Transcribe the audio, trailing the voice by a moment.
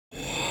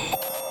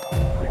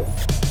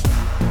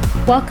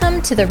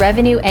Welcome to the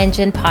Revenue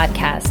Engine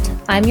podcast.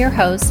 I'm your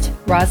host,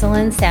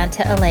 Rosalind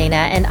Santa Elena,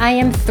 and I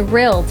am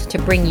thrilled to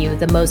bring you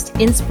the most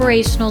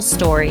inspirational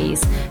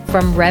stories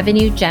from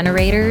revenue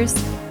generators,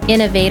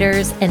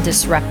 innovators, and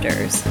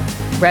disruptors,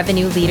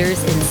 revenue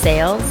leaders in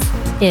sales,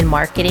 in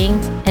marketing,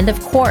 and of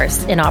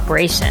course, in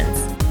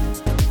operations.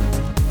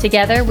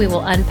 Together, we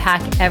will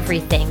unpack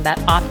everything that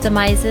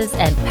optimizes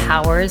and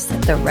powers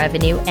the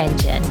revenue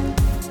engine.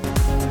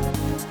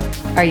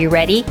 Are you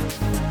ready?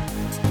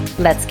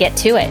 Let's get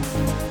to it.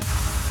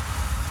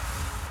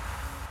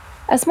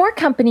 As more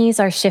companies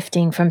are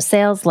shifting from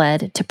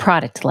sales-led to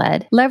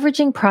product-led,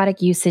 leveraging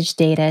product usage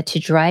data to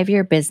drive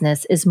your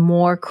business is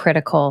more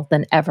critical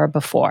than ever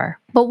before.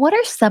 But what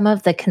are some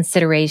of the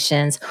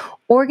considerations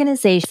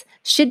organizations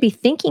should be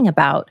thinking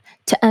about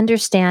to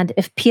understand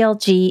if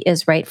PLG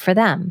is right for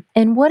them?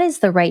 And what is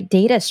the right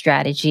data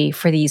strategy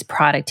for these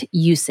product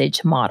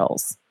usage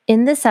models?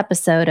 In this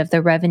episode of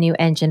the Revenue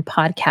Engine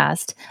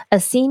podcast,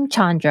 Aseem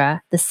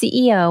Chandra, the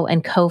CEO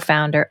and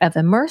co-founder of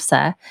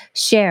Immersa,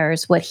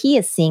 shares what he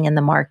is seeing in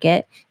the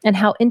market and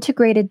how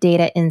integrated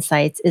data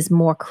insights is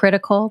more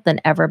critical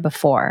than ever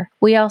before.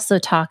 We also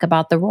talk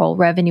about the role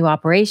revenue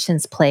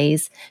operations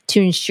plays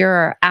to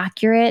ensure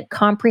accurate,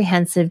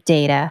 comprehensive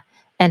data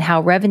and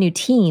how revenue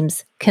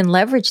teams can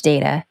leverage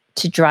data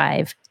to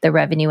drive the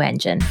revenue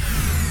engine.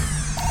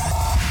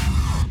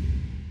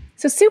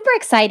 So super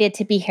excited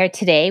to be here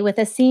today with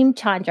Aseem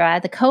Chandra,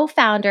 the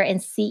co-founder and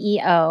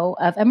CEO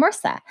of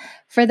Immersa.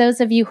 For those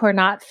of you who are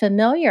not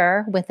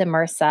familiar with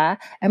Immersa,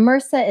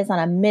 Immersa is on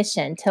a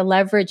mission to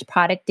leverage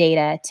product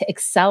data to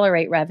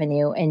accelerate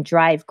revenue and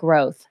drive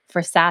growth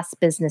for SaaS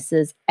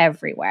businesses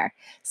everywhere.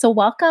 So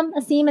welcome,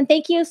 Aseem, and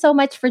thank you so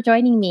much for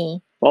joining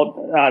me.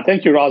 Well,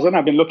 thank you, Rosin.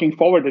 I've been looking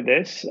forward to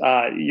this.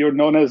 You're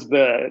known as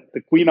the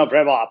queen of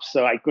RevOps,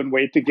 so I couldn't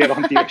wait to get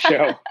onto your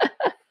show.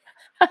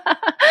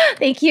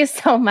 Thank you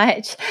so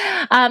much.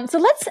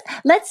 So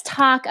let's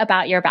talk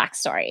about your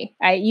backstory.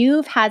 Right?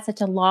 You've had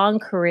such a long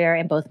career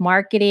in both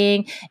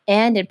marketing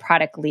and in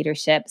product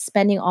leadership,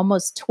 spending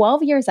almost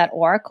 12 years at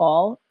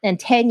Oracle and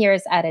 10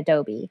 years at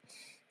Adobe.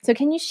 So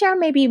can you share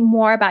maybe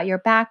more about your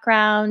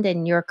background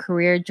and your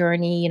career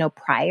journey,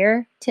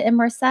 prior to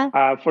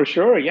Immersa? For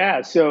sure,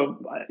 yeah. So,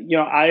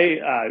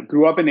 I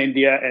grew up in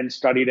India and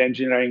studied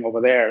engineering over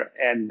there.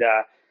 And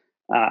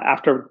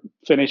after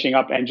finishing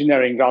up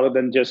engineering, rather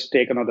than just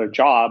take another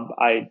job,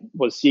 I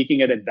was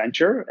seeking an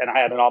adventure, and I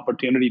had an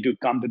opportunity to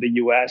come to the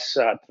US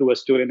through a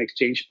student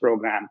exchange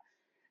program.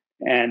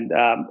 And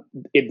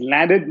it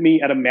landed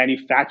me at a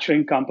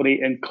manufacturing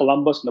company in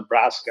Columbus,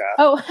 Nebraska.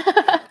 Oh,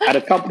 at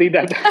a company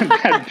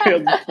that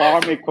builds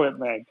farm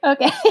equipment.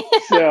 Okay.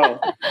 So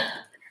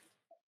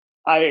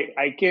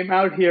I came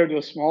out here to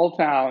a small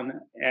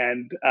town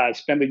and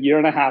spent a year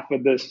and a half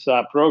with this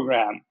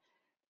program.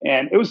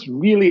 And it was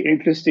really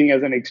interesting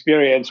as an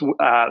experience.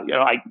 I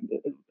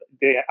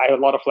had a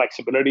lot of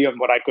flexibility on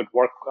what I could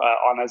work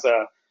on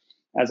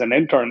as an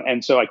intern.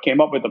 And so I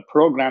came up with a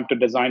program to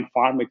design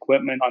farm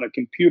equipment on a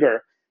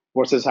computer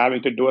versus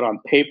having to do it on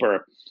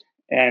paper.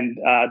 And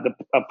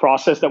a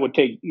process that would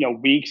take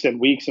weeks and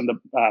weeks in the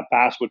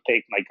past would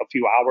take like a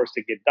few hours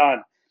to get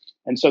done.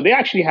 And so they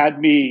actually had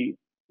me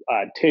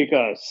take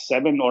a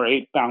 7 or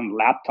 8 pound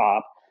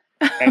laptop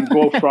and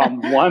go from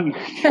one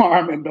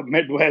farm in the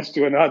Midwest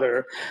to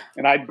another.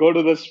 And I'd go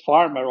to this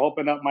farmer,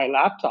 open up my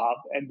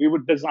laptop, and we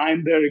would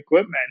design their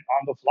equipment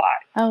on the fly.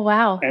 Oh,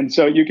 wow. And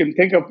so you can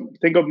think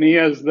of me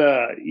as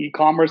the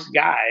e-commerce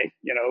guy,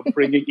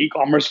 bringing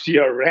e-commerce to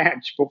your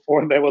ranch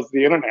before there was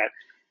the internet.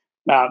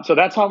 So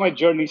that's how my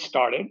journey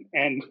started.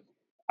 And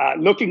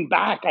looking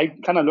back, I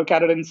kind of look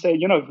at it and say,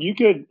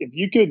 if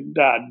you could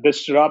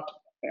disrupt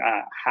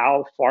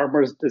how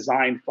farmers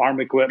design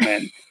farm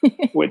equipment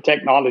with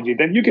technology,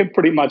 then you can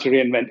pretty much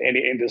reinvent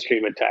any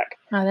industry with tech.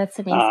 Oh, that's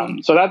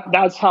amazing. So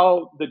that's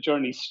how the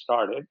journey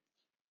started.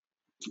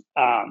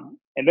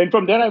 And then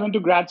from there, I went to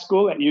grad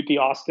school at UT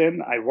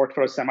Austin. I worked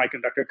for a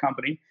semiconductor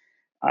company.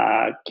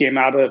 Came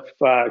out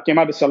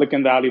of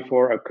Silicon Valley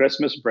for a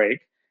Christmas break,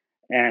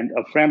 and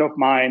a friend of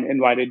mine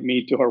invited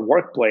me to her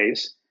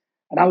workplace,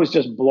 and I was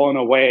just blown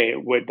away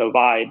with the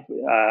vibe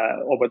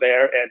over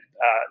there. And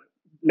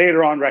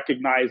later on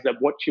recognized that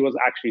what she was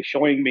actually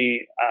showing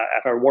me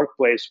at her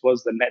workplace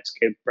was the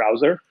Netscape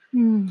browser,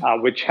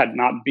 which had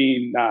not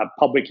been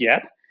public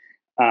yet,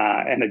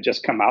 and had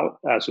just come out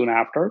soon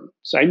after.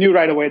 So I knew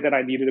right away that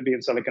I needed to be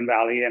in Silicon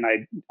Valley, and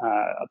I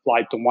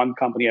applied to one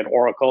company at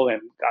Oracle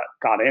and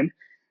got in.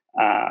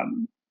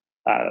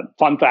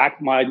 Fun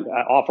fact, my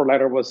offer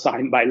letter was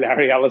signed by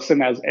Larry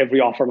Ellison, as every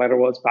offer letter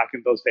was back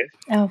in those days.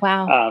 Oh,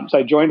 wow. So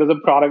I joined as a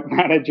product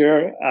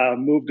manager,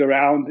 moved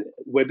around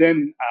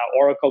within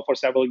Oracle for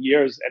several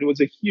years, and it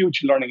was a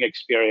huge learning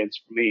experience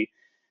for me.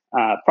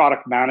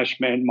 Product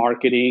management,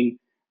 marketing,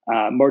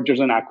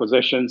 mergers and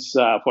acquisitions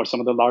for some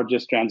of the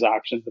largest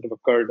transactions that have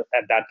occurred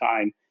at that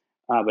time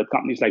with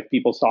companies like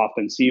PeopleSoft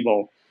and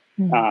Siebel.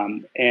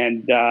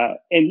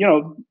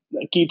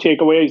 The key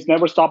takeaway is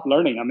never stop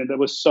learning. I mean, there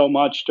was so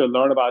much to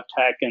learn about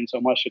tech and so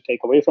much to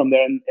take away from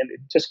there. And it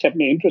just kept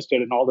me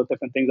interested in all the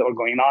different things that were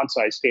going on.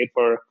 So I stayed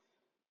for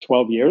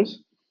 12 years.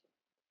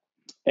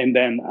 And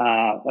then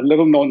a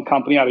little known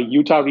company out of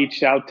Utah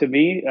reached out to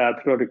me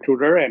through a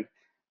recruiter, and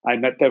I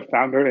met their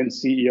founder and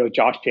CEO,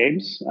 Josh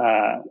James,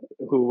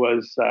 who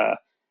was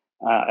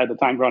at the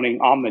time running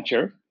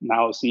Omniture,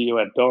 now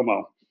CEO at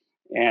Domo.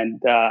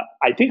 And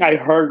I think I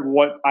heard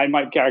what I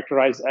might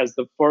characterize as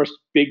the first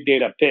big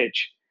data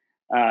pitch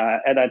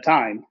at that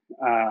time.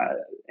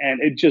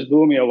 And it just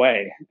blew me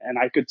away. And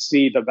I could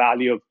see the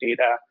value of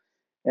data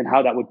and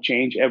how that would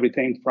change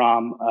everything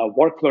from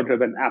workflow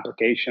driven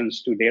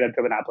applications to data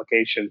driven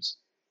applications.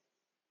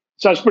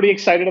 So I was pretty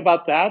excited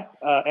about that.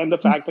 And the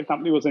fact the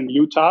company was in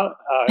Utah,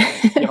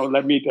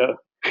 led me to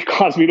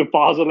caused me to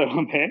pause a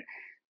little bit.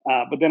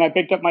 But then I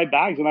picked up my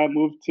bags and I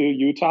moved to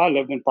Utah,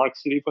 lived in Park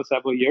City for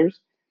several years,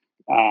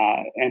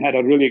 and had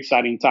a really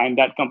exciting time.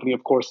 That company,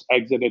 of course,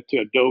 exited to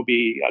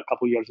Adobe a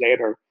couple years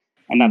later.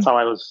 And that's how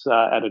I was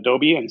at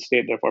Adobe and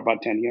stayed there for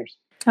about 10 years.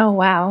 Oh,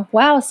 wow.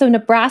 Wow. So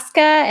Nebraska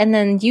and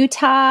then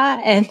Utah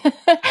and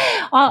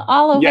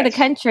all over the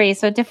country.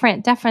 So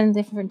different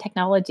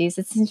technologies.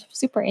 It's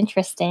super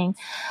interesting.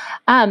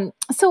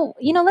 So,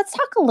 let's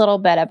talk a little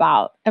bit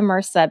about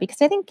Immersa,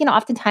 because I think,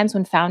 oftentimes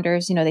when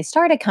founders, they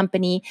start a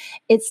company,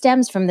 it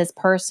stems from this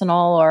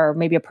personal or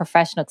maybe a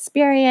professional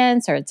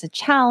experience, or it's a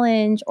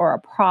challenge or a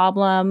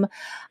problem.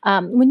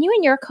 When you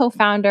and your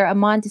co-founder,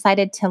 Aman,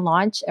 decided to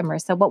launch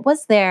Immersa, what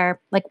was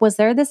there? Was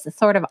there this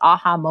sort of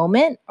aha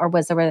moment, or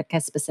was there like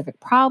a specific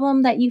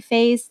problem that you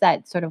faced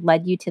that sort of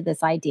led you to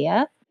this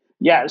idea?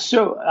 Yeah,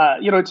 so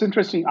it's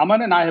interesting.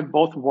 Aman and I have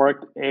both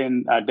worked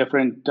in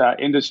different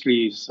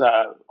industries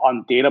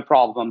on data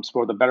problems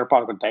for the better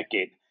part of a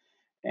decade,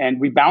 and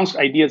we bounced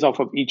ideas off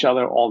of each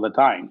other all the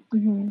time.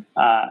 Mm-hmm.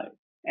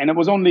 And it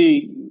was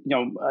only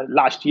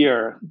last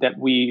year that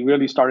we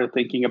really started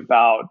thinking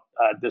about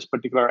this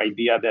particular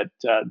idea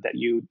that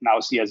you now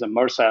see as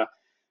Immersa.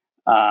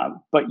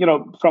 But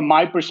from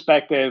my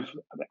perspective,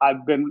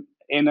 I've been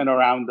in and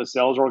around the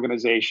sales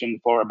organization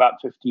for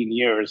about 15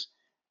 years.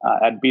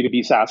 At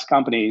B2B SaaS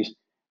companies.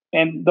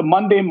 And the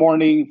Monday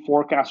morning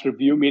forecast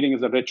review meeting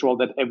is a ritual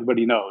that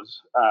everybody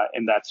knows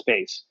in that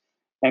space.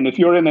 And if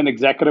you're in an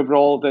executive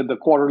role, then the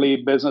quarterly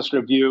business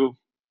review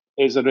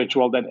is a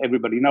ritual that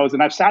everybody knows.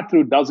 And I've sat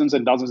through dozens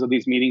and dozens of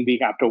these meetings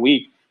week after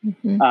week.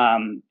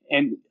 Mm-hmm.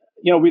 And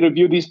we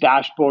review these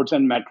dashboards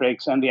and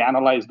metrics, and we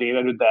analyze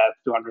data to depth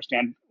to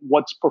understand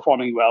what's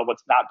performing well,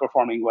 what's not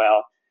performing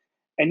well.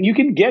 And you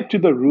can get to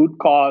the root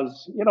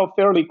cause,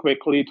 fairly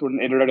quickly through an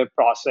iterative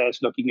process,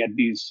 looking at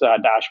these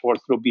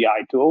dashboards through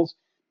BI tools.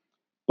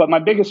 But my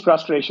biggest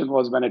frustration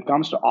was when it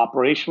comes to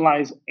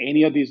operationalize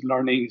any of these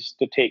learnings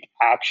to take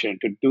action,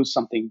 to do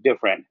something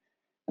different.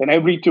 Then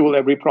every tool,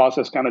 every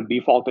process kind of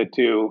defaulted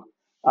to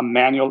a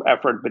manual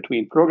effort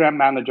between program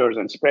managers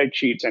and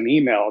spreadsheets and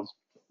emails.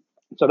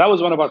 So that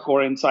was one of our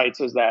core insights,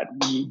 is that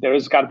there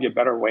has got to be a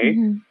better way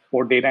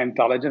for data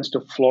intelligence to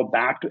flow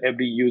back to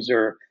every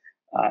user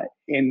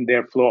in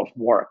their flow of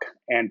work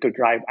and to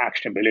drive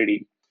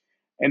actionability.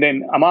 And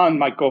then Aman,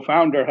 my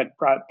co-founder, had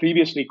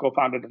previously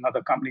co-founded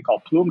another company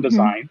called Plume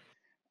Design.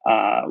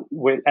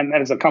 And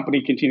as the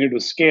company continued to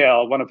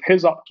scale, one of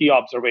his key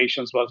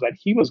observations was that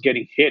he was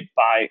getting hit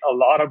by a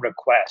lot of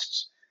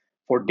requests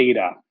for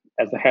data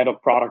as the head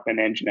of product and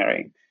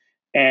engineering.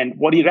 And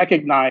what he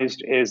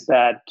recognized is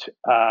that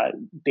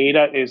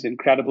data is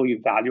incredibly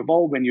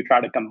valuable when you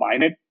try to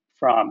combine it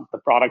from the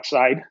product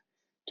side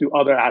to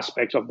other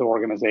aspects of the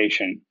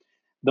organization.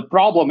 The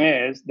problem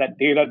is that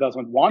data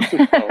doesn't want to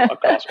go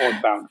across org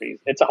boundaries.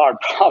 It's a hard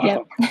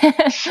problem.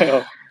 Yep.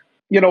 So,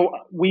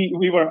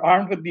 we were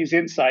armed with these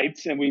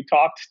insights, and we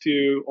talked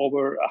to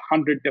over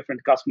 100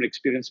 different customer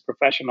experience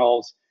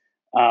professionals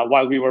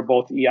while we were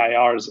both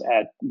EIRs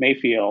at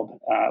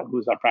Mayfield,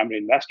 who's our primary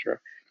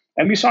investor.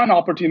 And we saw an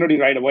opportunity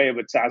right away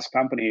with SaaS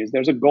companies.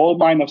 There's a gold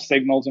mine of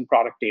signals and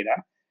product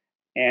data,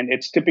 and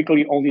it's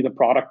typically only the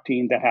product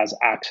team that has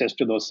access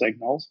to those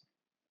signals.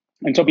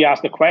 And so we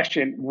asked the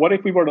question, what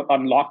if we were to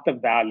unlock the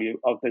value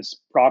of this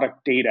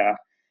product data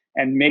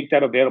and make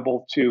that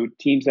available to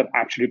teams that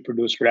actually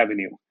produce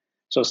revenue?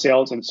 So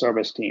sales and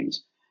service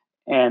teams.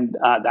 And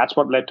that's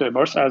what led to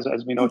Immersa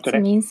as we know today.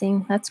 That's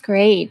amazing. That's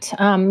great.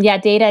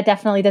 Data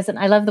definitely doesn't.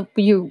 I love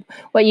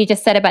what you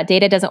just said about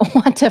data doesn't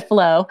want to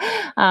flow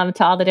to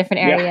all the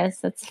different areas. Yeah.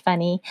 That's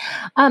funny.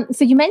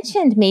 So you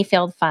mentioned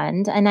Mayfield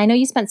Fund, and I know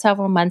you spent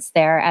several months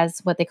there as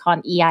what they call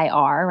an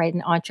EIR, right,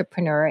 an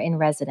entrepreneur in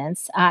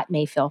residence at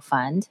Mayfield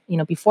Fund.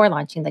 Before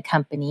launching the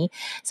company.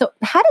 So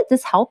how did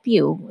this help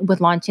you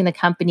with launching the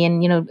company?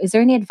 And is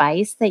there any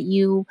advice that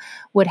you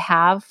would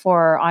have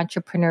for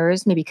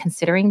entrepreneurs maybe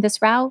considering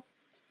this route?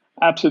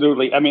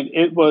 Absolutely. I mean,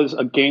 it was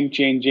a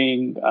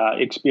game-changing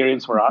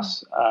experience for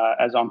us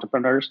as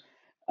entrepreneurs.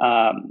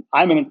 I'm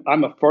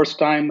a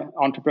first-time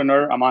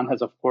entrepreneur. Aman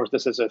has, of course,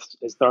 this is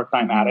his third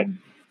time at it.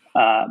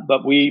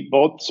 But we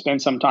both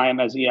spent some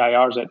time as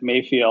EIRs at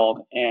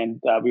Mayfield,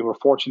 and we were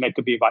fortunate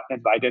to be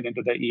invited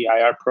into the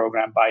EIR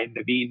program by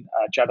Naveen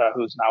Chadha,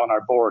 who's now on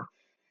our board.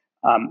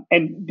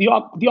 And the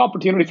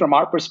opportunity from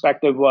our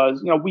perspective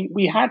was,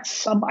 we had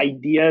some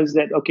ideas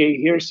that, okay,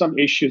 here's some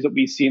issues that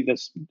we see in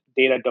this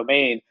data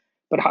domain.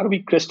 but how do we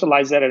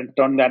crystallize that and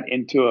turn that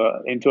into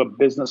a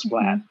business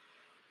plan?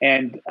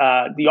 And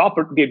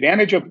the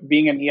advantage of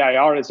being an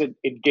EIR is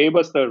it gave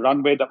us the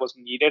runway that was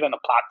needed and a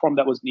platform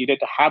that was needed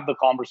to have the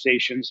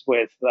conversations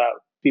with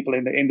people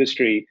in the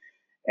industry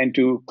and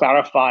to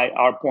clarify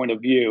our point of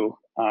view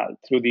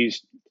through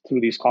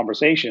these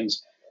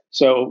conversations.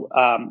 So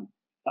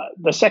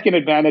the second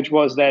advantage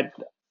was that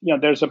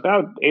there's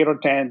about 8 or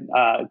 10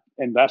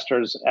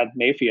 investors at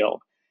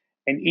Mayfield,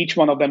 and each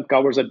one of them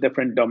covers a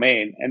different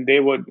domain, and they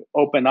would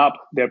open up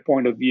their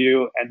point of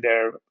view and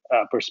their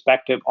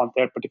perspective on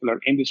their particular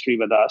industry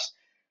with us.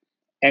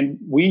 And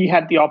we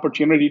had the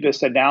opportunity to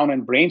sit down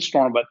and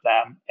brainstorm with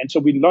them. And so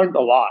we learned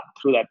a lot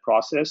through that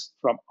process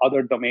from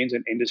other domains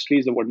and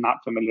industries that were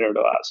not familiar to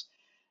us.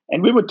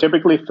 And we would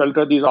typically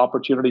filter these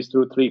opportunities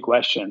through 3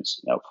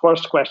 questions.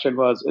 First question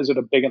was, is it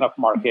a big enough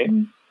market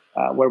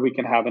where we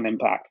can have an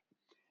impact?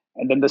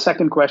 And then the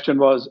second question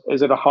was,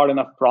 is it a hard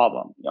enough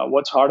problem?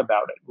 What's hard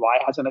about it? Why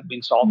hasn't it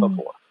been solved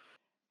before?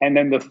 And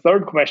then the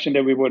third question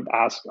that we would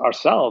ask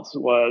ourselves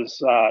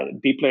was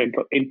deeply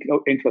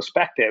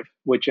introspective,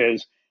 which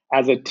is,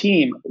 as a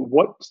team,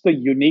 what's the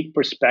unique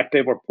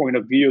perspective or point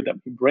of view that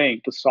we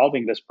bring to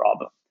solving this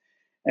problem?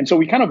 And so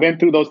we kind of went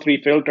through those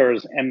 3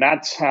 filters, and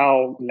that's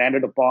how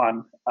landed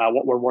upon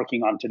what we're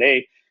working on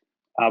today.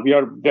 We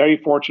are very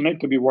fortunate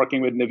to be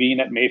working with Naveen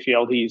at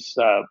Mayfield. He's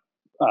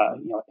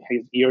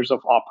his years of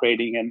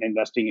operating and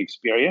investing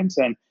experience,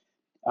 and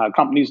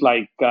companies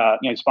like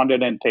he's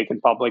funded and taken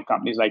public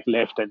companies like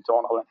Lyft and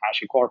Zonal and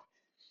HashiCorp.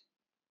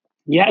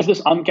 He has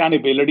this uncanny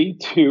ability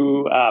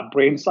to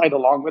brainside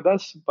along with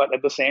us, but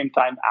at the same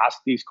time ask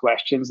these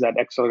questions that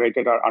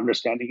accelerated our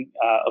understanding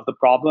of the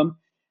problem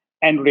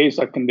and raised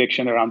our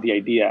conviction around the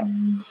idea.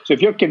 So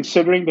if you're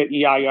considering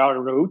the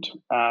EIR route,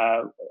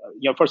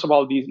 first of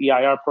all, these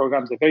EIR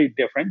programs are very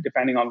different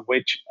depending on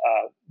which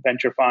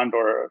venture fund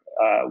or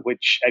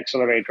which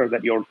accelerator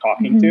that you're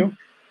talking to.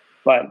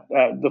 But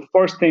the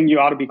first thing you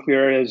ought to be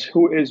clear is,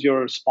 who is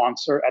your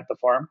sponsor at the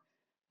firm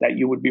that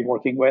you would be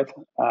working with?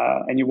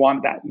 And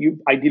you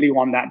ideally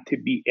want that to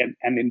be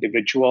an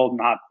individual,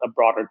 not a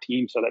broader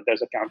team, so that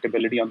there's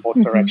accountability on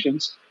both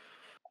directions.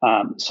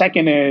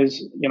 Second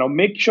is,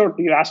 make sure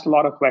you ask a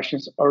lot of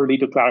questions early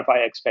to clarify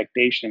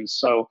expectations.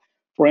 So,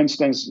 for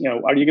instance,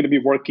 are you going to be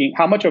working?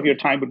 How much of your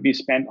time would be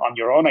spent on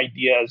your own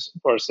ideas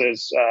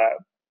versus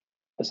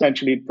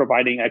essentially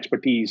providing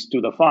expertise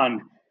to the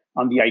fund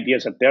on the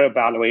ideas that they're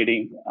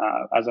evaluating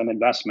as an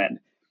investment?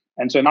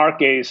 And so, in our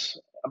case,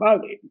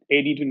 about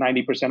 80 to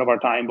 90% of our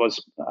time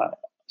was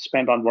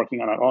spent on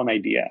working on our own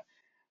idea.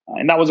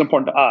 And that was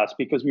important to us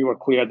because we were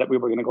clear that we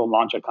were going to go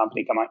launch a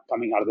company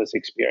coming out of this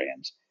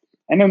experience.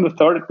 And then the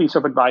third piece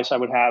of advice I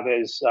would have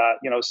is,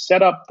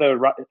 set up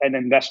an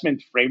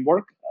investment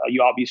framework.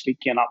 You obviously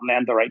cannot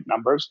land the right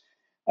numbers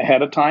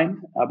ahead of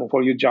time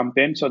before you jump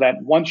in, so that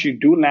once you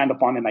do land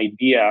upon an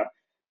idea,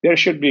 there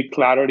should be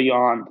clarity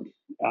on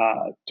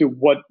to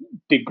what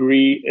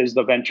degree is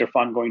the venture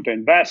fund going to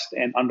invest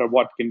and under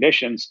what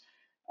conditions.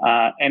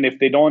 And if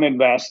they don't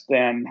invest,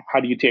 then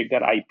how do you take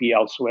that IP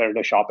elsewhere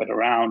to shop it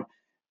around?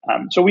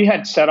 So we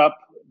had set up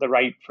the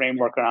right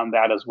framework around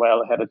that as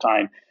well ahead of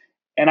time.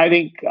 And I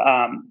think,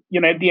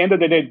 at the end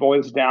of the day, it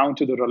boils down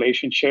to the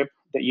relationship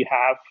that you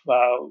have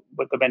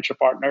with the venture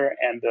partner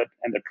and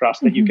the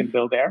trust that you can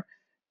build there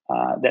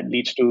that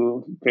leads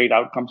to great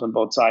outcomes on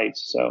both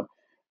sides. So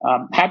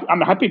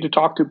I'm happy to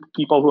talk to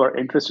people who are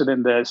interested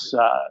in this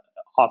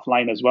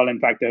offline as well. In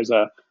fact, there's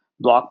a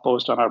blog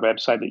post on our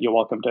website that you're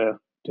welcome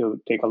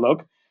to take a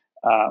look.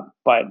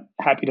 But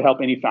happy to help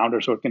any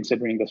founders who are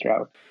considering this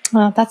route.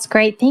 Well, that's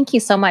great. Thank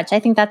you so much. I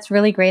think that's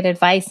really great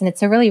advice. And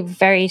it's a really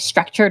very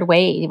structured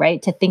way,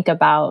 right, to think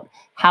about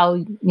how,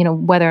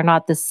 whether or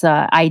not this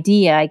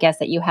idea, I guess,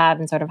 that you have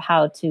and sort of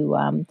how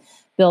to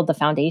build the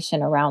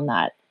foundation around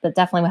that. But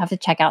definitely we'll have to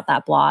check out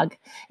that blog.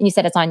 And you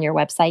said it's on your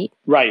website?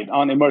 Right.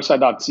 On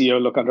immersa.co,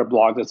 look under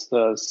blog. That's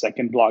the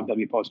second blog that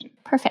we posted.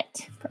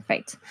 Perfect.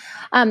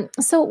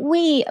 So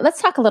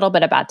let's talk a little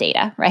bit about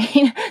data,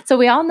 right? So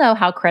we all know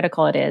how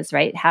critical it is,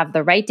 right? Have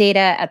the right data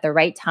at the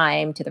right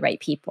time to the right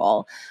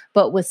people.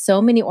 But with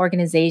so many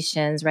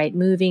organizations, right,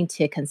 moving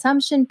to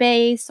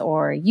consumption-based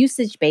or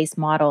usage-based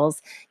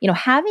models,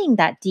 having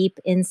that deep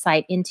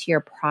insight into your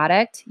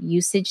product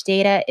usage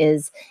data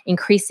is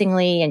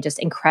increasingly and just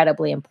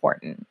incredibly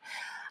important.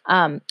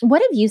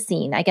 What have you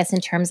seen, I guess,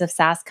 in terms of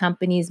SaaS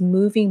companies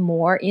moving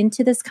more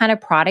into this kind of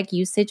product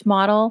usage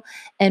model?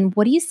 And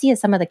what do you see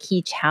as some of the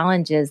key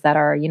challenges that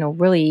are,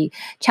 really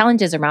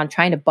challenges around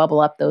trying to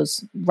bubble up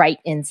those right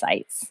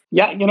insights?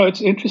 Yeah,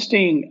 it's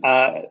interesting.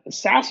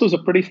 SaaS was a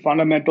pretty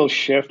fundamental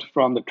shift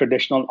from the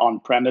traditional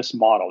on-premise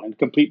model and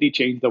completely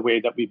changed the way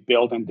that we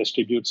build and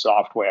distribute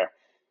software.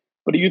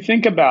 But if you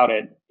think about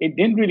it, it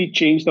didn't really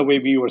change the way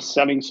we were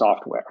selling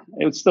software.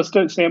 It's the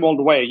same old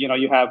way.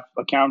 You have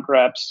account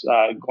reps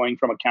going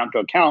from account to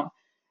account,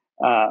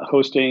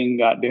 hosting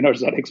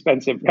dinners at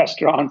expensive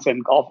restaurants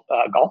and golf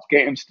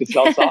games to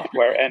sell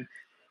software. And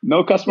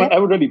no customer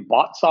ever really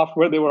bought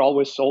software. They were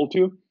always sold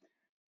to.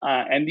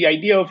 And the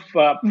idea of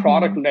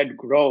product-led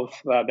growth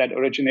that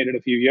originated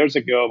a few years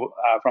ago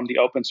from the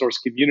open source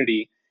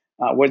community,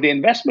 where the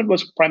investment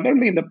was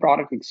primarily in the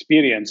product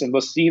experience and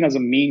was seen as a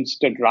means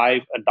to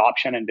drive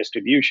adoption and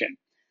distribution.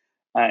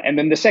 And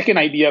then the second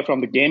idea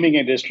from the gaming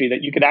industry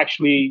that you could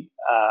actually,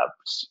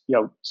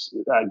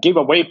 give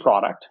away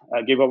product,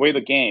 give away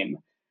the game,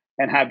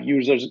 and have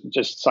users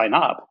just sign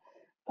up.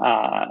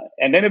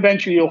 And then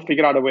eventually you'll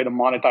figure out a way to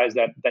monetize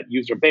that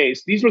user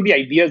base. These were the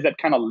ideas that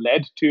kind of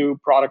led to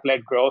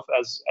product-led growth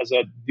as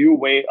a new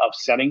way of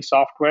selling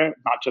software,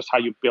 not just how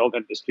you build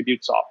and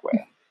distribute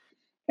software.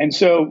 And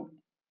so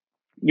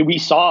we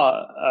saw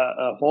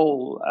a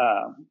whole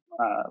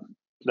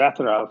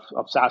plethora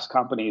of SaaS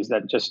companies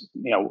that just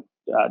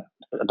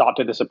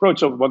adopted this approach.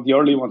 So one of the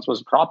early ones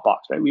was Dropbox,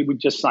 right? We would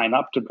just sign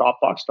up to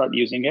Dropbox, start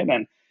using it,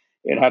 and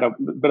it had a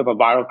bit of a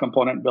viral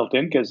component built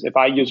in, because if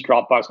I use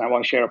Dropbox and I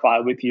want to share a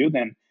file with you,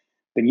 then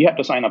you have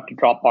to sign up to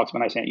Dropbox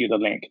when I send you the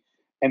link.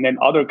 And then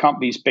other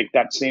companies picked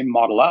that same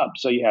model up.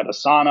 So you had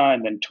Asana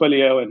and then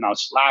Twilio and now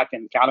Slack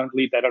and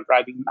Calendly that are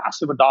driving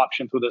massive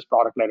adoption through this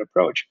product-led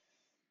approach.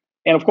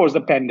 And of course, the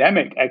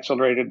pandemic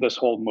accelerated this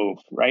whole move,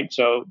 right?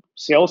 So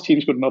sales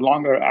teams could no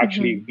longer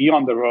actually be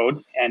on the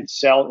road and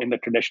sell in the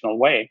traditional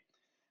way.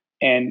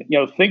 And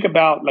think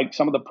about like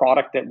some of the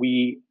product that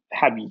we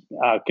have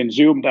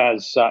consumed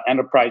as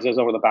enterprises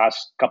over the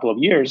past couple of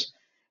years.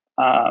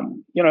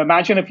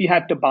 Imagine if you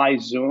had to buy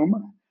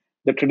Zoom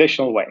the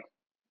traditional way.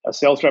 A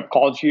sales rep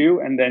calls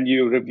you, and then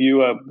you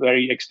review a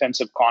very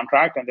extensive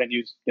contract, and then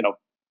you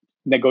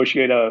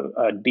negotiate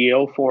a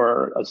deal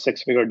for a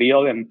six-figure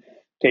deal, and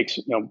takes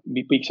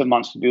weeks and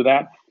months to do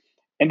that.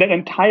 And that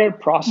entire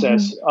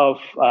process of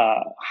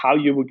how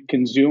you would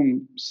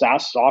consume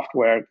SaaS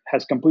software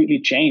has completely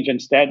changed.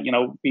 Instead,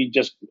 we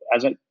just,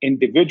 as an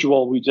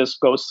individual, we just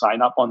go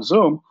sign up on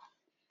Zoom.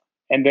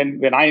 And then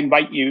when I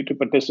invite you to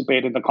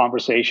participate in the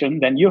conversation,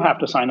 then you have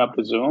to sign up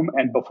to Zoom.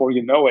 And before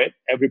you know it,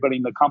 everybody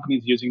in the company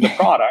is using the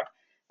product.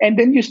 And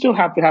then you still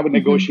have to have a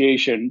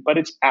negotiation, but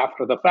it's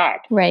after the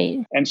fact.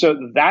 Right. And so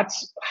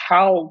that's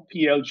how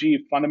PLG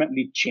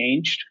fundamentally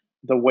changed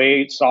the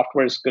way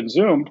software is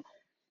consumed.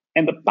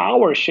 And the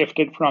power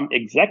shifted from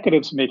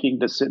executives making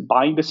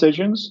buying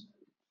decisions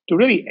to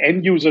really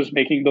end users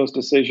making those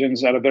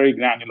decisions at a very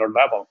granular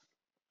level.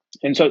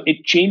 And so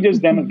it changes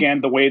them again,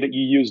 the way that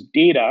you use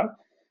data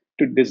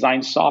to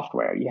design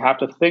software. You have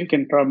to think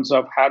in terms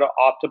of how to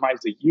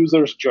optimize the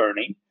user's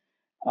journey,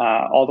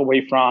 all the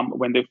way from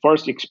when they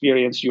first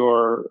experience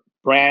your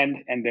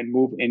brand and then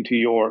move into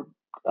your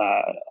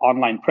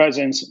online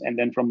presence, and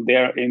then from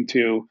there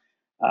into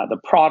the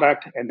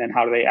product, and then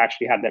how do they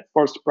actually have that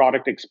first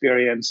product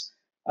experience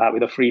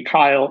with a free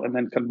trial, and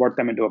then convert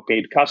them into a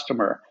paid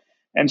customer.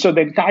 And so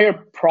the entire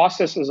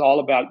process is all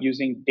about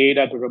using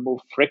data to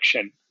remove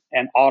friction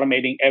and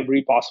automating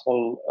every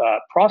possible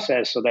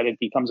process so that it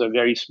becomes a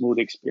very smooth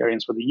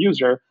experience for the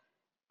user.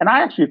 And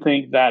I actually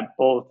think that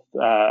both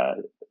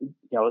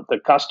the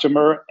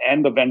customer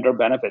and the vendor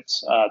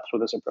benefits through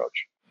this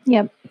approach.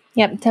 Yep,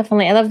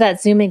 definitely. I love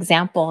that Zoom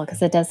example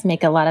because it does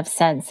make a lot of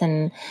sense.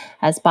 And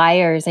as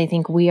buyers, I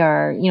think we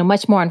are,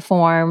 much more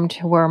informed.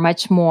 We're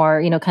much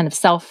more, kind of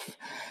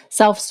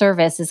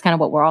self-service is kind of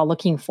what we're all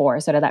looking for,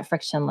 sort of that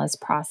frictionless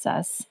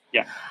process.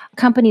 Yeah.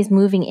 Companies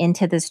moving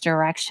into this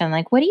direction,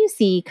 like what do you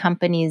see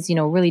companies,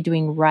 really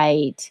doing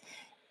right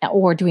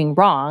or doing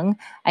wrong,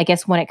 I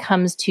guess, when it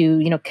comes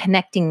to,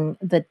 connecting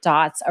the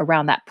dots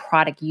around that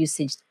product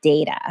usage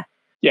data?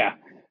 Yeah.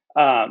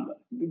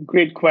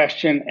 Great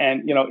question.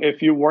 And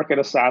if you work at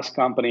a SaaS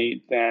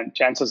company, then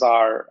chances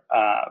are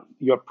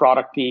your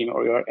product team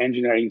or your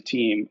engineering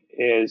team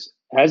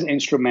has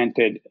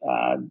instrumented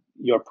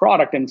your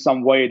product in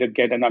some way to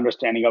get an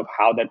understanding of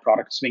how that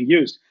product is being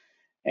used.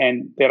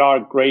 And there are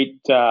great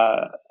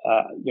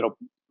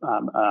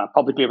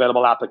publicly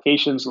available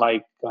applications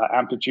like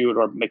Amplitude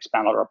or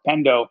Mixpanel or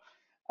Pendo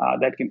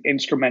that can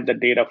instrument the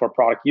data for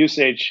product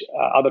usage.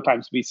 Other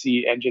times we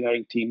see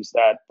engineering teams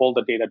that pull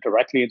the data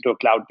directly into a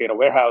cloud data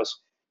warehouse.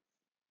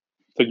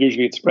 So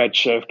usually it's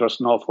Redshift or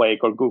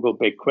Snowflake or Google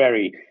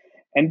BigQuery.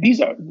 And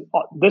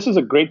this is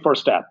a great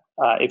first step.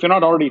 If you're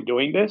not already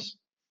doing this,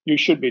 you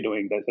should be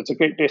doing this. It's a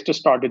great place to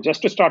start,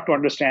 to start to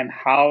understand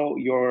how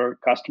your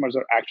customers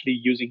are actually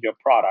using your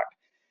product.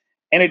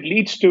 And it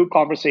leads to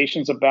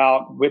conversations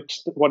about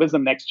what is the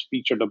next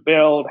feature to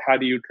build, how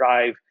do you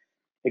drive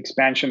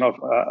expansion of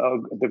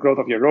the growth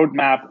of your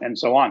roadmap, and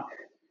so on.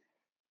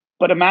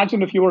 But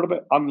imagine if you were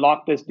to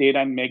unlock this data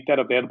and make that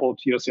available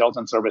to your sales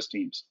and service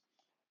teams.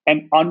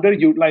 And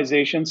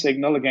underutilization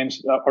signal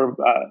against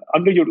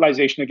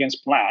underutilization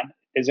against plan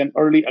is an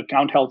early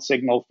account health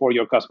signal for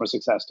your customer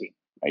success team,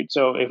 right?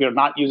 So if you're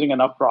not using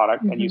enough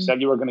product and you said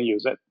you were going to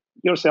use it,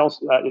 your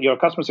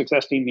customer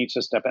success team needs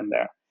to step in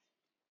there.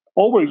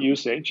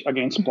 Overusage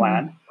against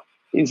plan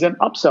is an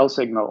upsell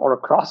signal or a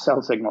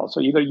cross-sell signal.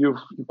 So either you've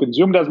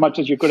consumed as much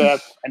as you could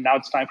have, and now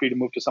it's time for you to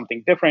move to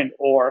something different,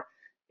 or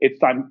it's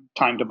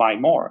time to buy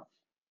more.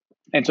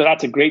 And so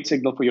that's a great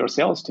signal for your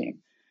sales team.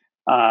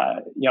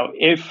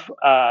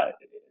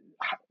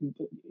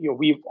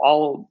 We've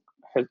all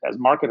as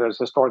marketers,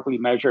 historically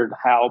measured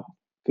how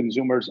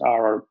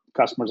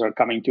customers are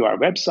coming to our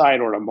website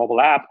or a mobile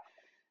app,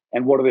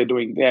 and what are they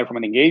doing there from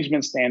an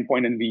engagement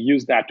standpoint, and we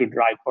use that to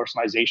drive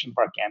personalization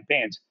for our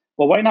campaigns.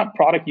 Well, why not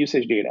product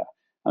usage data?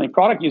 I mean,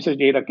 product usage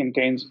data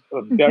contains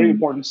a very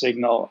important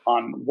signal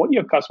on what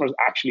your customers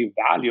actually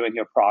value in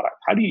your product.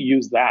 How do you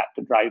use that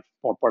to drive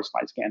more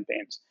personalized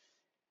campaigns?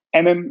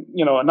 And then,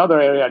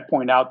 another area I'd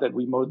point out that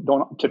we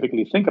don't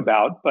typically think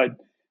about, but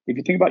if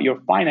you think about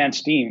your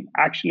finance team,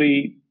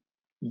 actually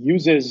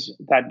uses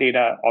that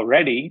data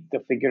already to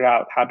figure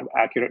out how to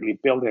accurately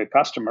bill their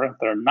customer. If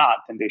they're not,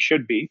 then they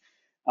should be,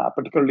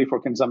 particularly for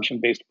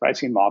consumption-based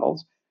pricing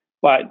models.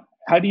 But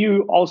how do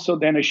you also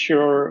then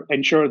ensure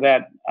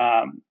that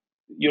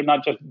you're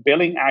not just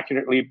billing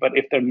accurately, but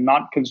if they're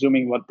not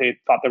consuming what they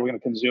thought they were going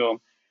to consume,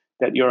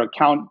 that your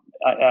account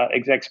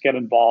execs get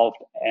involved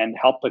and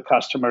help the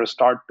customer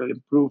start to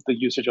improve the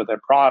usage of their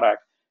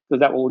product, because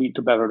that will lead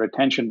to better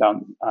retention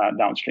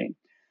downstream.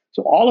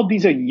 So all of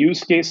these are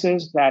use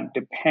cases that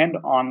depend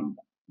on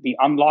the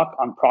unlock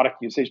on product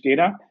usage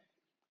data.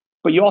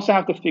 But you also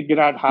have to figure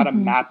out how to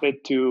map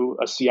it to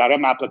a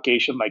CRM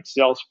application like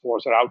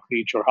Salesforce or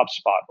Outreach or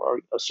HubSpot, or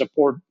a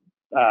support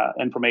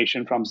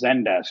information from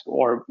Zendesk,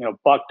 or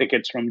bug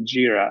tickets from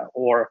Jira,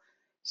 or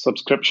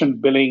subscription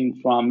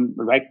billing from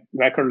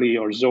Recurly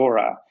or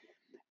Zora.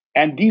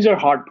 And these are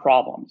hard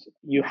problems.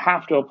 You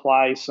have to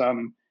apply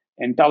some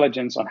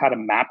intelligence on how to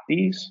map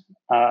these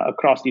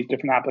across these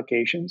different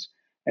applications,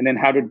 and then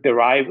how to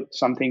derive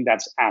something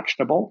that's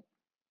actionable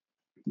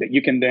that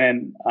you can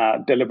then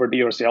deliver to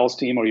your sales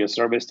team or your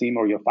service team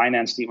or your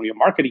finance team or your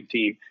marketing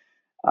team,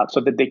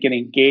 so that they can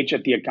engage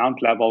at the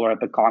account level or at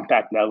the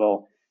contact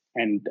level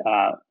and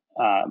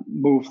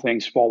move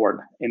things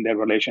forward in their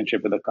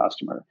relationship with the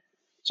customer.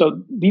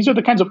 So these are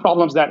the kinds of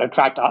problems that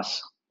attract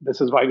us.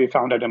 This is why we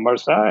founded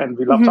Immersa, and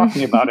we love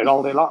talking about it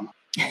all day long.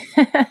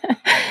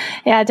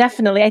 Yeah,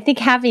 definitely. I think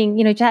having,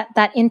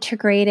 that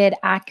integrated,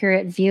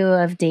 accurate view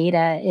of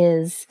data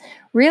is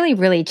really,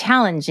 really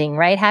challenging,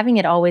 right? Having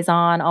it always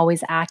on,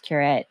 always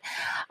accurate.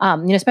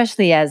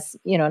 Especially as,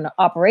 an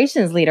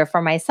operations leader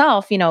for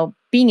myself,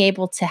 being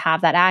able to have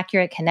that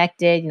accurate,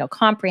 connected,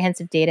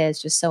 comprehensive data is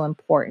just so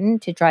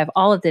important to drive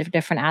all of the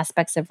different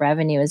aspects of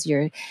revenue,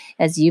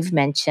 as you've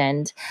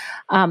mentioned.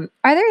 Are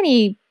there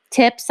any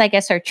tips, I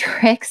guess, or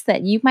tricks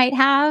that you might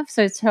have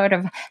so sort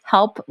of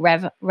help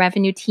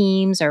revenue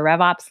teams or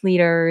RevOps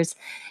leaders,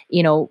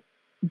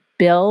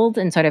 build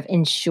and sort of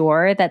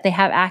ensure that they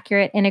have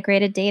accurate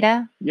integrated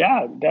data?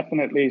 Yeah,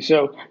 definitely.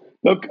 So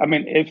look, I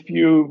mean, if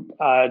you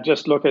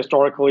just look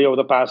historically over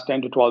the past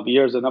 10 to 12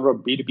 years, the number of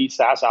B2B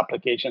SaaS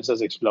applications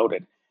has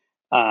exploded.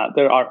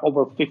 There are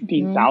over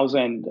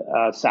 15,000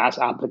 SaaS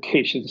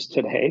applications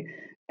today.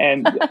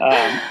 And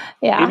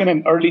even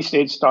an early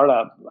stage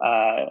startup,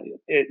 a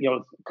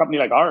company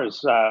like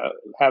ours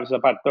has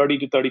about 30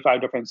 to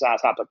 35 different SaaS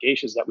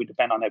applications that we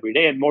depend on every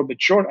day. And more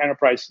mature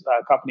enterprise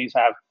companies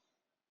have,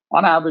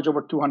 on average,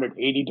 over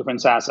 280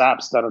 different SaaS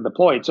apps that are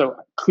deployed. So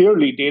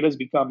clearly, data has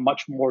become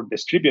much more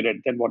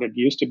distributed than what it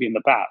used to be in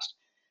the past.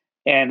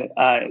 And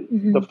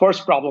the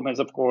first problem is,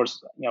 of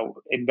course,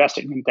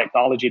 investing in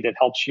technology that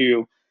helps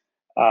you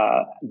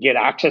get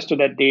access to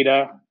that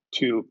data,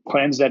 to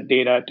cleanse that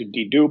data, to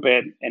dedupe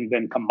it, and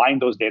then combine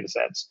those data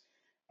sets.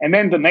 And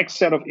then the next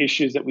set of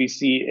issues that we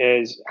see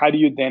is, how do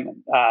you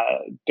then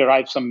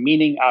derive some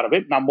meaning out of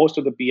it? Now, most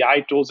of the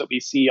BI tools that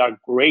we see are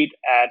great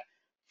at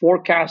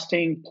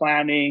forecasting,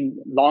 planning,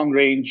 long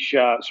range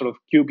sort of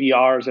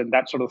QBRs and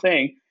that sort of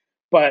thing.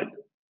 But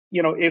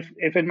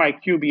if in my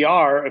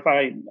QBR, if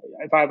I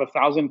have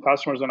 1,000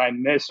 customers and I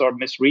miss or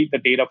misread the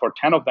data for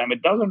 10 of them,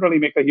 it doesn't really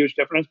make a huge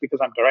difference because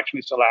I'm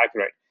directionally still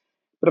accurate.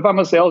 But if I'm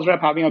a sales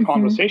rep having a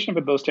conversation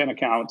with those 10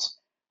 accounts,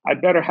 I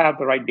better have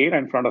the right data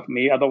in front of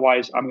me.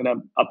 Otherwise, I'm going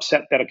to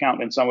upset that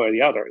account in some way or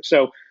the other.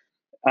 So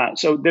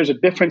there's a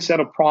different set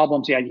of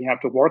problems that you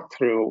have to work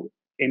through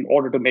in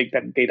order to make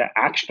that data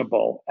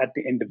actionable at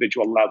the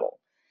individual level.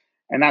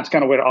 And that's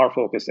kind of where our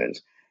focus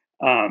is.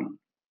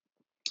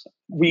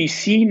 We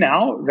see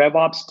now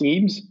RevOps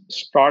teams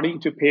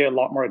starting to pay a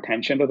lot more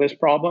attention to this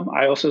problem.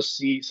 I also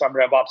see some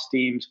RevOps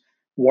teams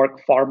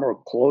work far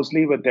more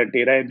closely with their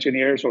data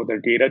engineers or their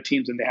data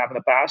teams than they have in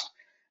the past.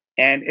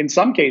 And in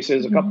some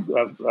cases,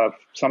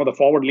 some of the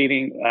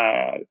forward-leaning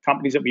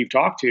companies that we've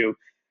talked to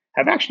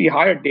have actually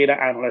hired data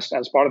analysts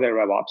as part of their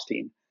RevOps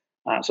team.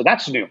 So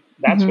that's new.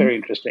 That's very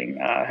interesting.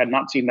 Had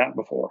not seen that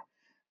before.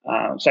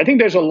 So I think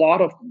there's a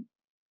lot of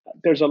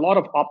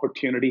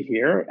opportunity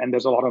here, and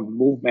there's a lot of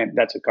movement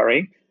that's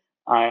occurring.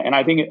 And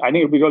I think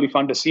it'll be really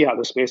fun to see how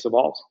the space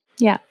evolves.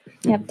 Yeah.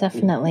 Yep,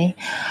 definitely.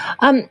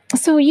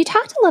 So you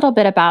talked a little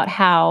bit about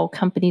how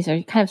companies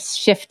are kind of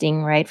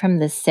shifting, right, from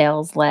the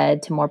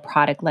sales-led to more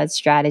product-led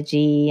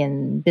strategy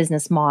and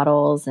business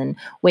models and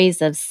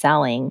ways of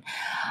selling.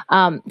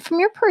 From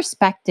your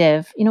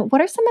perspective,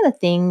 what are some of the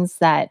things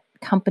that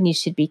companies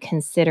should be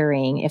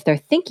considering if they're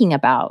thinking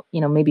about,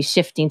 maybe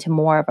shifting to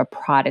more of a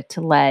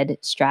product-led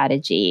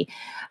strategy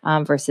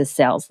versus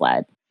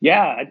sales-led?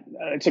 Yeah,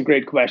 it's a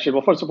great question.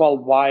 Well, first of all,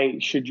 why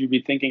should you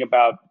be thinking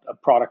about a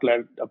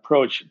product-led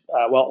approach?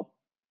 Well,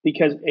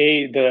 because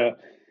the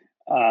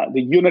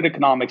unit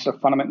economics are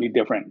fundamentally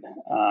different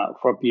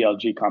for a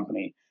PLG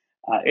company.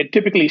 It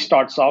typically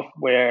starts off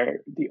where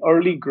the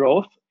early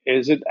growth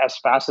isn't as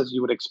fast as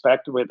you would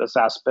expect with a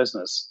SaaS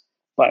business,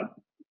 but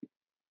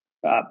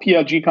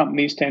PLG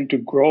companies tend to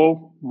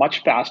grow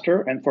much faster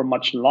and for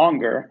much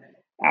longer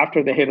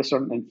after they hit a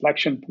certain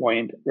inflection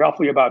point,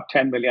 roughly about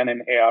 10 million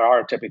in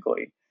ARR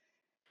typically.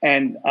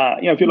 And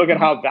if you look at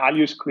how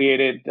value is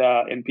created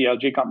in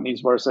PLG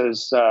companies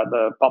versus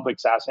the public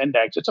SaaS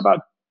index, it's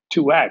about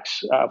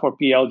 2x for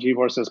PLG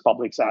versus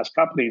public SaaS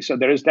companies. So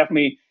there is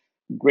definitely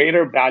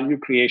greater value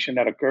creation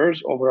that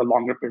occurs over a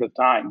longer period of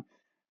time.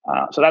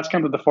 So that's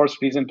kind of the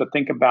first reason to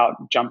think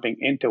about jumping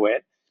into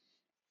it.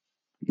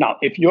 Now,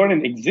 if you're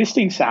an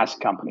existing SaaS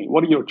company,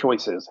 what are your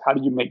choices? How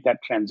do you make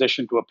that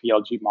transition to a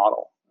PLG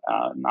model?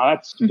 Now,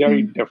 that's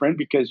very different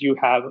because you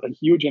have a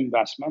huge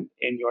investment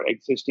in your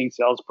existing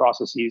sales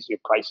processes, your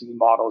pricing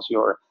models,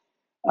 your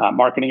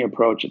marketing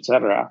approach, et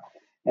cetera.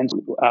 And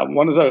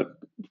one of the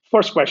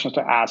first questions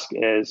to ask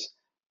is,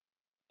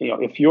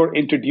 if you're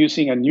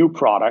introducing a new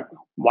product,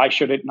 why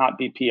should it not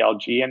be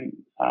PLG, and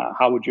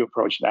how would you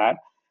approach that?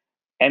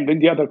 And then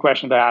the other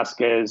question to ask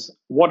is,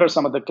 what are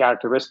some of the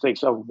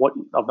characteristics of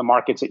the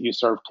markets that you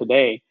serve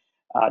today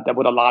that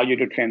would allow you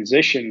to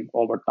transition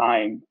over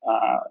time?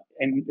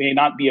 And may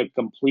not be a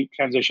complete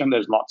transition.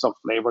 There's lots of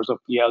flavors of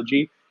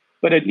PLG,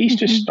 but at least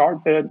to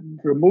start to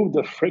remove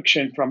the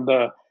friction from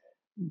the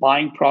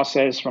buying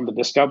process, from the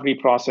discovery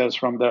process,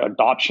 from the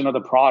adoption of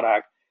the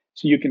product,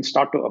 so you can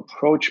start to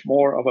approach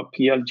more of a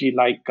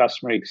PLG-like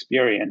customer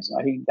experience.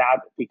 I think that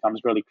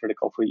becomes really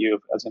critical for you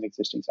as an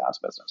existing SaaS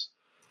business.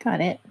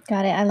 Got it.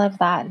 Got it. I love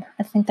that.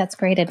 I think that's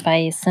great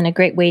advice and a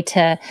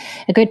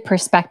good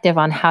perspective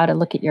on how to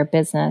look at your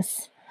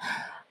business.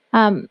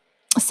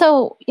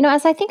 So,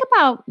 as I think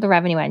about the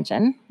revenue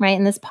engine, right,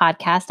 in this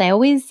podcast, I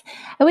always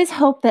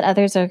hope that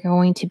others are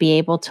going to be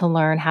able to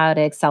learn how to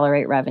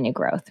accelerate revenue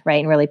growth, right,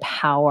 and really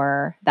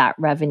power that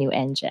revenue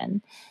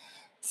engine.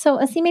 So,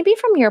 Asim, maybe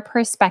from your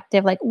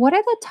perspective, like what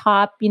are the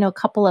top,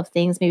 couple of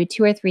things, maybe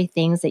two or three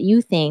things that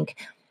you think,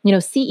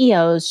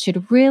 CEOs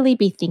should really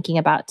be thinking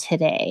about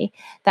today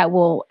that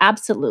will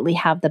absolutely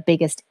have the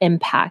biggest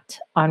impact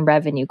on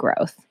revenue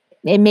growth?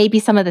 It may be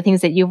some of the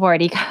things that you've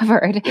already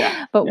covered,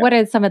 but what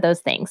are some of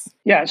those things?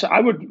 Yeah, so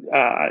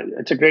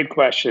it's a great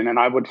question. And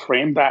I would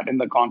frame that in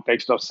the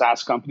context of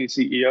SaaS company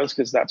CEOs,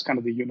 because that's kind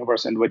of the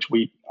universe in which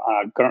we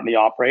currently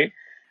operate.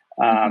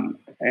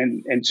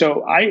 And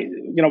so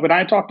when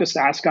I talk to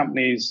SaaS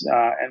companies,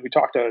 and we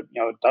talk to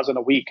a dozen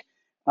a week,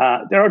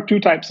 there are two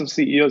types of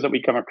CEOs that we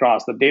come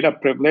across: the data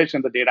privileged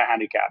and the data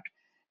handicapped.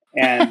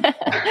 And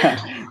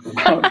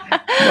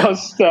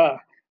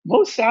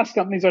most SaaS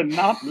companies are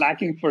not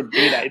lacking for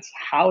data; it's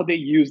how they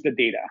use the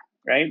data,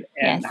 right?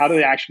 And how do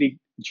they actually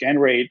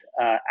generate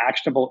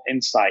actionable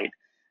insight?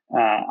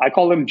 I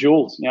call them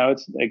joules.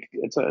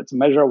 It's a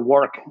measure of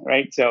work,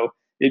 right? So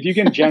if you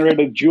can generate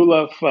a joule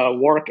of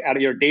work out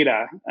of your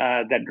data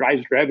that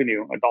drives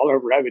revenue, $1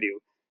 of revenue,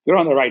 you're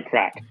on the right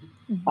track.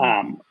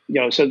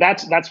 So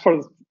that's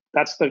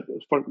the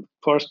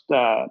first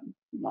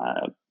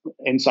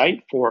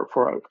insight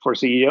for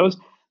CEOs.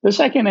 The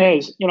second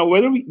is,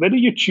 whether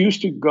you choose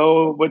to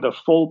go with a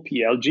full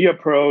PLG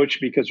approach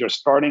because you're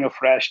starting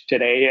afresh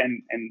today,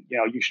 and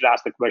you should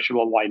ask the question,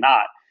 well, why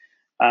not?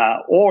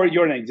 Or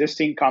you're an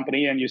existing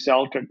company and you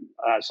sell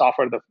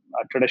software the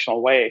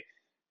traditional way.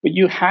 But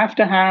you have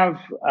to have,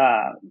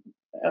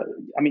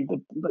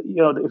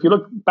 if you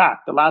look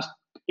back, the last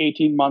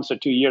 18 months or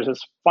 2 years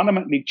has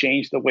fundamentally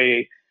changed the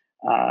way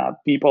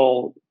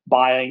people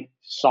buy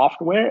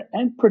software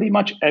and pretty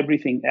much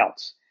everything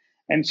else.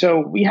 And so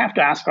we have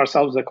to ask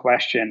ourselves the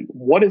question,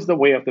 what is the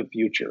way of the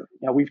future?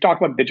 We've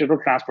talked about digital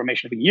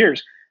transformation for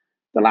years.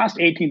 The last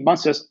 18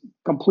 months has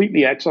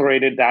completely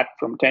accelerated that.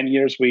 From 10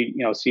 years, we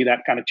see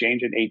that kind of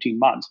change in 18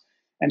 months.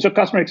 And so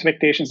customer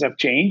expectations have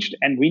changed,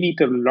 and we need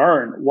to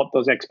learn what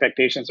those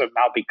expectations have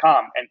now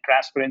become. And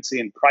transparency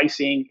in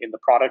pricing, in the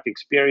product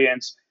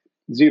experience,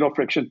 zero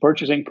friction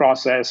purchasing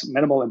process,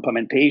 minimal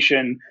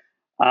implementation.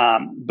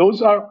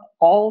 Those are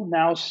all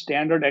now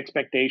standard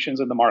expectations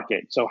in the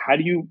market. So how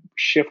do you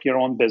shift your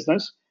own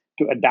business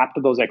to adapt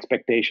to those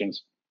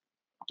expectations?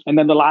 And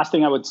then the last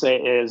thing I would say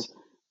is,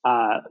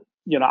 I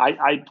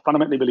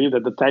fundamentally believe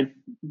that the tech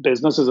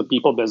business is a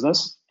people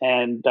business,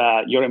 and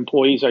your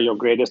employees are your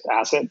greatest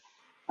asset.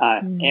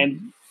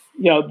 And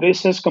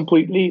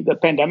the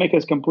pandemic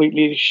has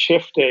completely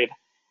shifted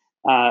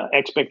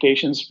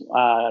expectations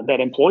that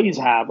employees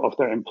have of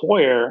their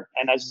employer.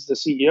 And as the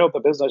CEO of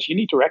the business, you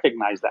need to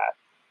recognize that.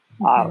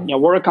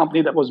 We're a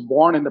company that was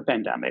born in the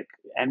pandemic,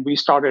 and we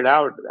started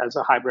out as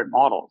a hybrid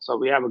model. So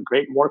we have a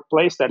great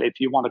workplace that if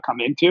you want to come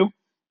into,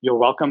 you're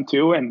welcome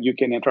to, and you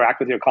can interact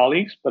with your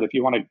colleagues. But if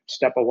you want to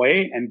step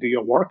away and do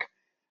your work,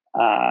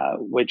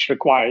 which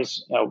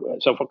requires,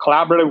 so for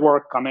collaborative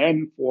work, come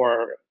in;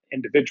 for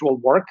individual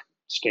work,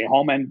 stay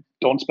home and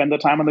don't spend the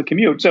time on the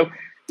commute. So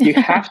you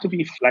have to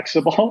be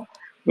flexible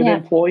with Yeah.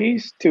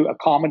 employees to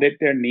accommodate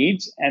their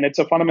needs. And it's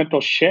a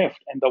fundamental shift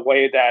in the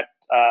way that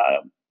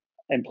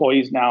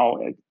employees now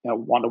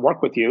want to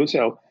work with you.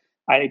 So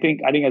I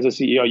think as a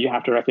CEO, you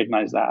have to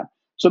recognize that.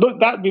 So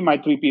that would be my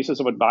three pieces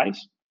of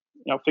advice.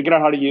 Figure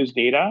out how to use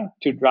data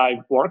to drive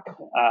work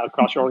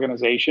across your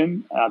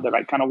organization, the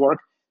right kind of work.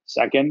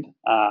 Second,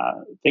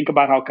 think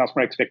about how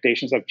customer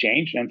expectations have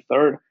changed. And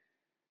third,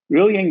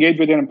 really engage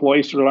with your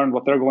employees to learn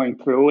what they're going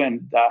through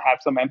and have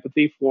some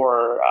empathy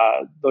for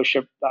those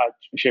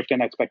shift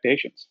in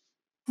expectations.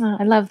 Oh,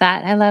 I love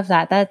that. I love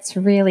that. That's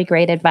really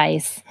great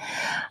advice.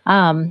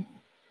 Um,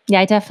 yeah,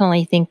 I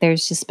definitely think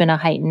there's just been a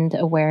heightened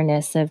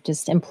awareness of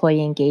just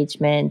employee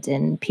engagement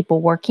and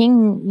people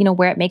working,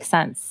 where it makes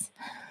sense.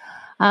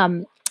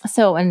 Um,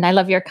 and I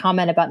love your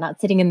comment about not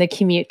sitting in the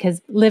commute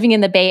because living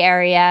in the Bay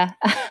Area,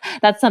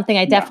 that's something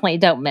I Yeah. definitely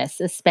don't miss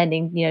is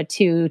spending,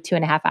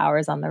 2.5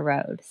 hours on the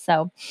road.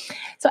 So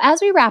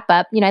as we wrap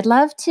up, I'd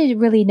love to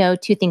really know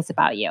two things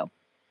about you.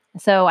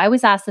 So I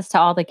always ask this to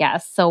all the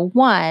guests. So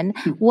one,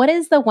 what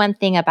is the one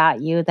thing about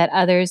you that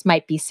others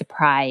might be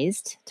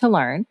surprised to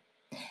learn?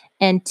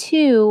 And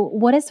two,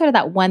 what is sort of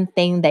that one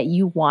thing that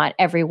you want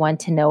everyone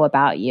to know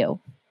about you?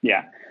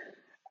 Yeah.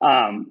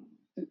 Um,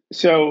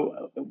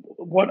 so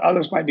what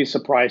others might be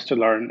surprised to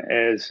learn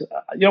is,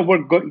 we're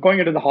going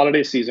into the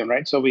holiday season,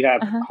 right? So we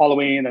have Uh-huh.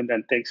 Halloween and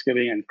then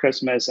Thanksgiving and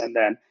Christmas, and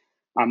then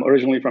I'm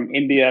originally from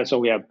India, so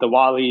we have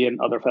Diwali and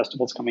other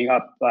festivals coming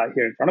up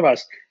here in front of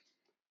us.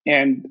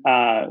 And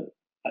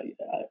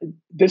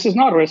this is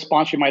not a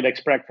response you might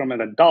expect from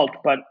an adult,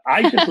 but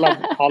I just love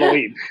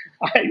Halloween.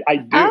 I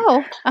do.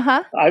 Oh,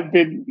 uh-huh. I've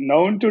been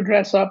known to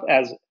dress up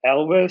as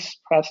Elvis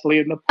Presley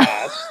in the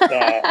past,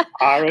 I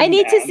Iron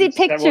need to Man, see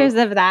several. pictures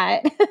of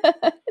that.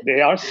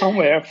 They are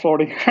somewhere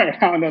floating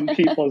around on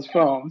people's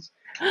phones.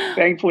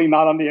 Thankfully,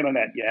 not on the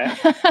internet yet.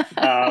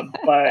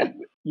 But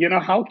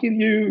how can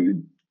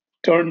you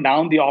turn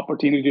down the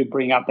opportunity to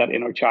bring up that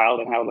inner child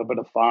and have a little bit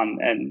of fun?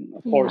 And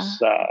of Yeah.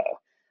 course,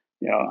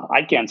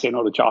 I can't say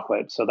no to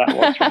chocolate, so that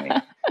works for me.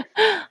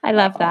 I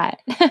love Uh,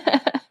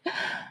 that.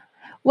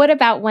 What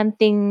about one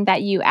thing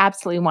that you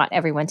absolutely want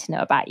everyone to know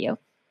about you?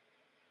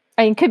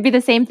 I mean, could be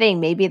the same thing.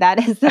 Maybe that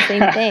is the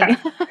same thing.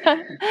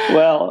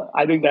 well,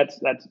 I think I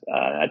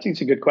think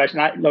it's a good question.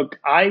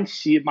 I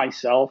see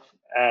myself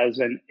as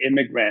an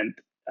immigrant,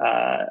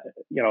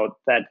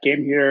 that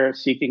came here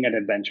seeking an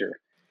adventure.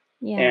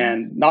 Yeah.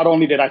 And not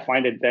only did I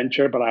find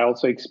adventure, but I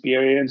also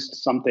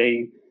experienced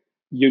something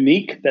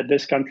unique that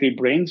this country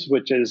brings,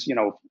 which is,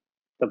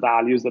 the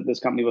values that this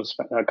country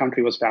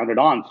was founded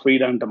on: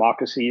 freedom,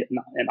 democracy,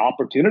 and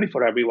opportunity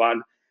for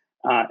everyone,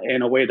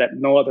 in a way that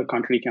no other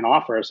country can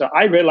offer. So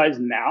I realize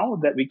now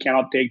that we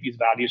cannot take these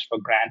values for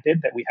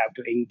granted, that we have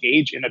to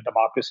engage in a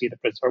democracy to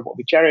preserve what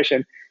we cherish.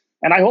 And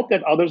I hope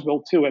that others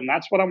will too. And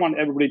that's what I want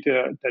everybody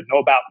to know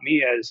about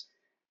me is,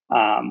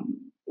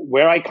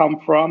 where I come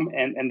from,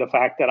 and the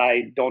fact that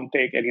I don't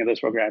take any of this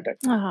for granted.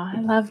 Oh, I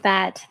love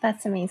that.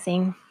 That's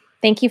amazing.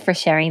 Thank you for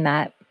sharing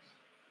that.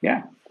 Yeah,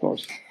 of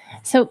course.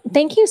 So,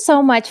 thank you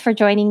so much for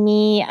joining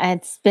me.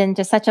 It's been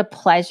just such a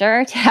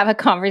pleasure to have a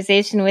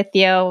conversation with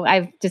you.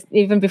 I've just,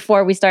 even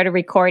before we started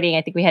recording,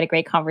 I think we had a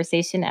great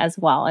conversation as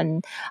well.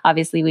 And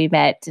obviously, we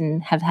met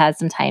and have had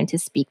some time to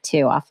speak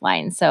too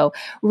offline. So,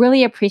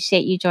 really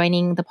appreciate you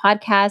joining the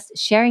podcast,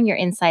 sharing your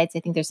insights. I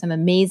think there's some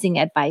amazing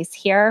advice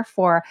here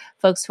for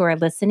folks who are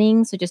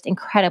listening. So, just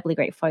incredibly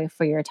grateful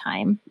for your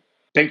time.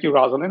 Thank you,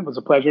 Rosalind. It was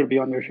a pleasure to be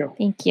on your show.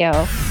 Thank you.